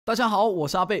大家好，我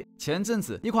是阿贝。前阵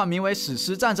子一款名为《史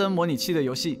诗战争模拟器》的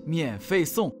游戏免费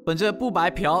送，本着不白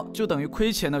嫖就等于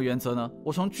亏钱的原则呢，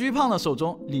我从居胖的手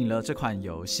中领了这款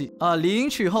游戏。领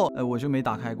取后，我就没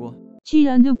打开过。既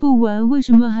然都不玩，为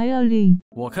什么还要领？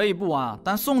我可以不玩啊，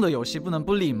但送的游戏不能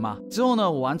不领嘛。之后呢，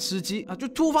我玩吃鸡就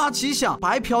突发奇想，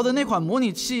白嫖的那款模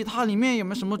拟器，它里面有没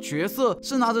有什么角色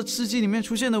是拿着吃鸡里面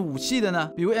出现的武器的呢？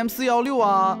比如 M416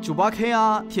啊、98K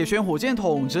啊、铁拳火箭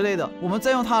筒之类的，我们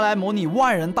再用它来模拟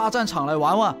万人大战场来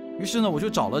玩玩。于是呢，我就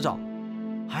找了找，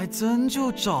还真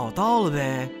就找到了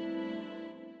呗。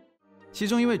其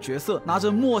中一位角色拿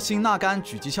着莫辛纳甘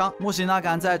狙击枪，莫辛纳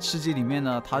甘在吃鸡里面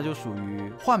呢，它就属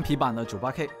于换皮版的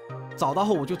 98K。找到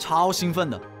后我就超兴奋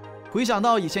的，回想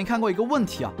到以前看过一个问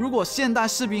题啊，如果现代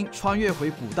士兵穿越回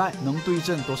古代，能对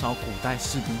阵多少古代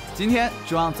士兵？今天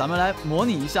就让咱们来模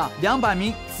拟一下200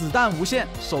名子弹无限、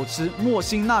手持莫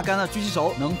辛纳甘的狙击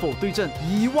手能否对阵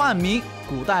10000名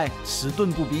古代迟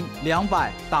钝步兵，200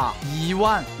打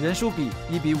10000，人数比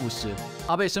1:50。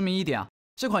阿贝声明一点啊。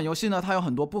这款游戏呢，它有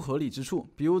很多不合理之处，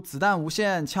比如子弹无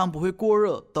限、枪不会过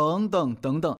热等等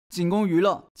等等，仅供娱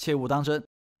乐，切勿当真。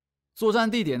作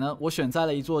战地点呢，我选在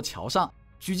了一座桥上，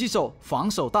狙击手防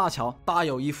守大桥，大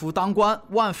有一夫当关、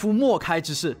万夫莫开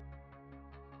之势。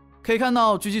可以看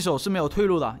到，狙击手是没有退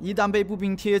路的，一旦被步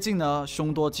兵贴近呢，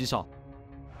凶多吉少。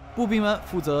步兵们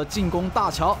负责进攻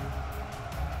大桥。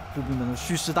步兵们都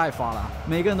蓄势待发了，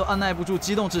每个人都按耐不住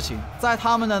激动之情。在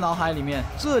他们的脑海里面，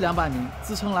这200名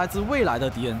自称来自未来的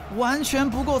敌人，完全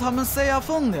不够他们塞牙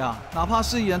缝的呀！哪怕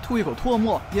是一人吐一口唾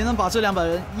沫，也能把这200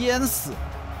人淹死。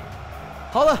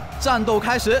好了，战斗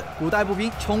开始，古代步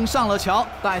兵冲上了桥，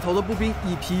带头的步兵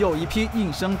一批又一批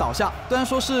应声倒下。虽然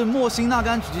说是莫辛纳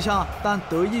甘狙击枪但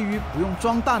得益于不用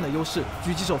装弹的优势，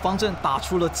狙击手方阵打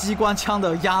出了机关枪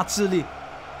的压制力。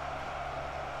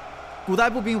古代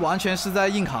步兵完全是在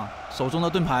硬扛，手中的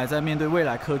盾牌在面对未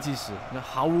来科技时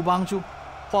毫无帮助。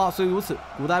话虽如此，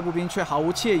古代步兵却毫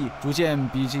无惬意，逐渐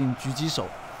逼近狙击手。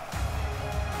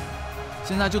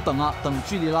现在就等啊，等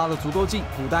距离拉得足够近，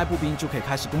古代步兵就可以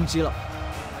开始攻击了。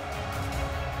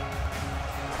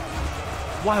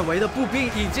外围的步兵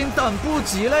已经等不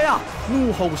及了呀！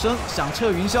怒吼声响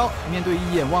彻云霄，面对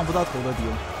一眼望不到头的敌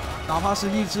人，哪怕是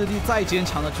意志力再坚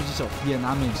强的狙击手，也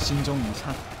难免心中一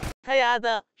颤。他丫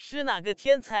的，是哪个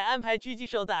天才安排狙击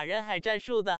手打人海战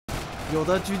术的？有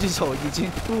的狙击手已经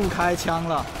不开枪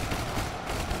了。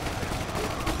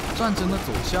战争的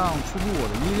走向出乎我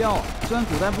的意料，虽然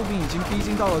古代步兵已经逼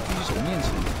近到了狙击手面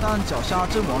前，但脚下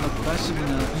阵亡的古代士兵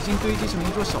呢，已经堆积成一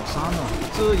座小山了。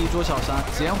这一座小山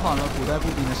减缓了古代步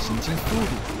兵的行进速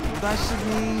度，古代士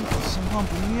兵情况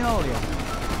不妙了。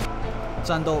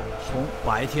战斗从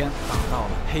白天打到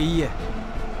了黑夜。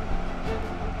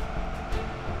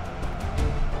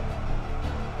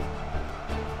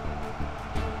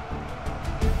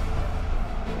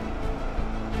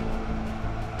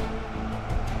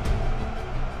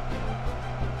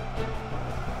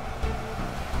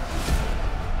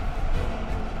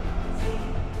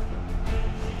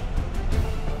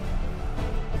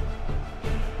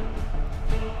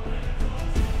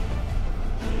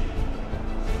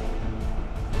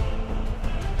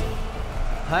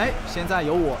现在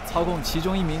由我操控其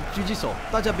中一名狙击手，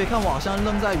大家别看我好像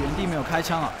愣在原地没有开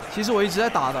枪啊，其实我一直在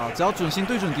打的，只要准心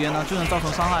对准敌人呢，就能造成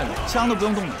伤害了，枪都不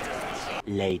用动的。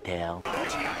Later。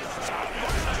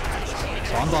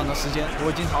短短的时间，我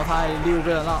已经淘汰6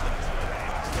个人了，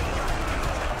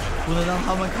不能让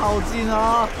他们靠近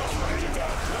啊！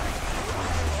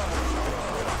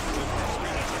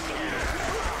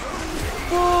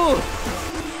不，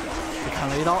被砍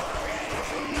了一刀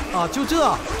啊！就这。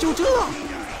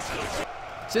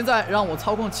现在让我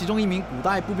操控其中一名古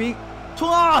代步兵，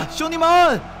冲啊，兄弟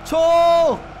们，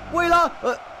冲！为了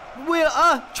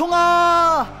冲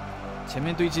啊！前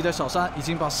面堆积的小山已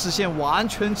经把视线完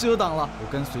全遮挡了，我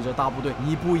跟随着大部队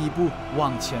一步一步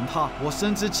往前踏。我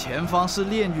深知前方是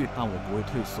炼狱，但我不会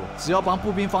退缩，只要帮步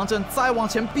兵方阵再往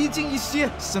前逼近一些，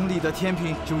胜利的天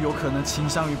平就有可能倾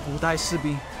向于古代士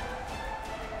兵。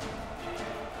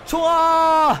冲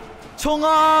啊！冲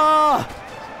啊！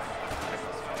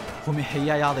后面黑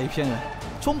压压的一片人，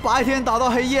从白天打到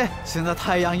黑夜，现在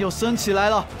太阳又升起来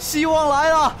了，希望来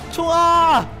了！冲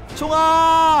啊！冲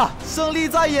啊！胜利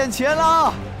在眼前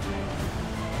了！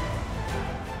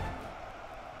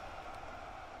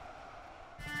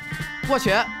我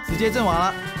去，直接阵亡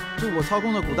了，就我操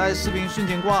控的古代士兵瞬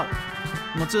间挂了。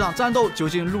那么这场战斗究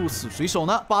竟鹿死谁手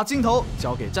呢？把镜头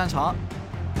交给战场。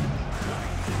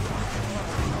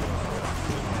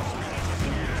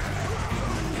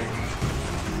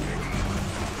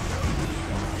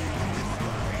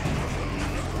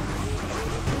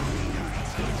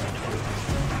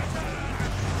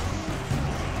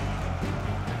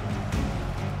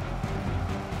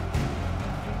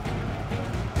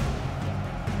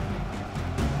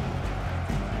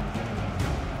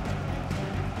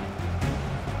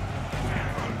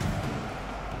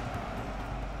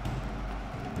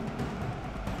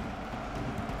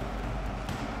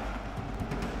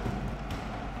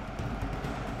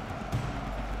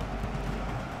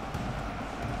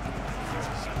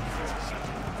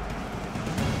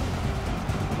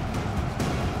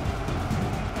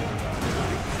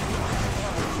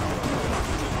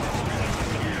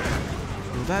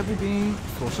代步兵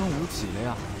所剩无几了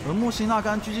呀，而莫辛纳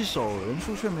甘狙击手人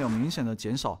数却没有明显的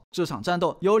减少。这场战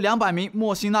斗由200名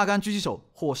莫辛纳甘狙击手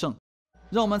获胜。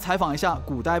让我们采访一下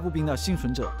古代步兵的幸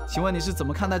存者，请问你是怎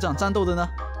么看待这场战斗的呢？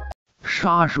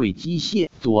沙水机械，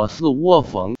左是窝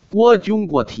缝，国军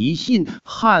国提信，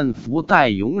汉服带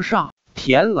勇杀。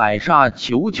田来杀，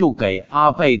求求给阿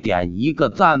贝点一个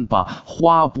赞吧！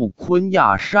花不昆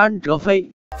亚山折飞。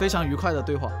非常愉快的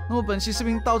对话。那么本期视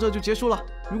频到这就结束了。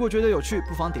如果觉得有趣，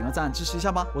不妨点个赞支持一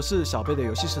下吧。我是小贝的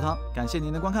游戏食堂，感谢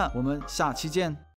您的观看，我们下期见。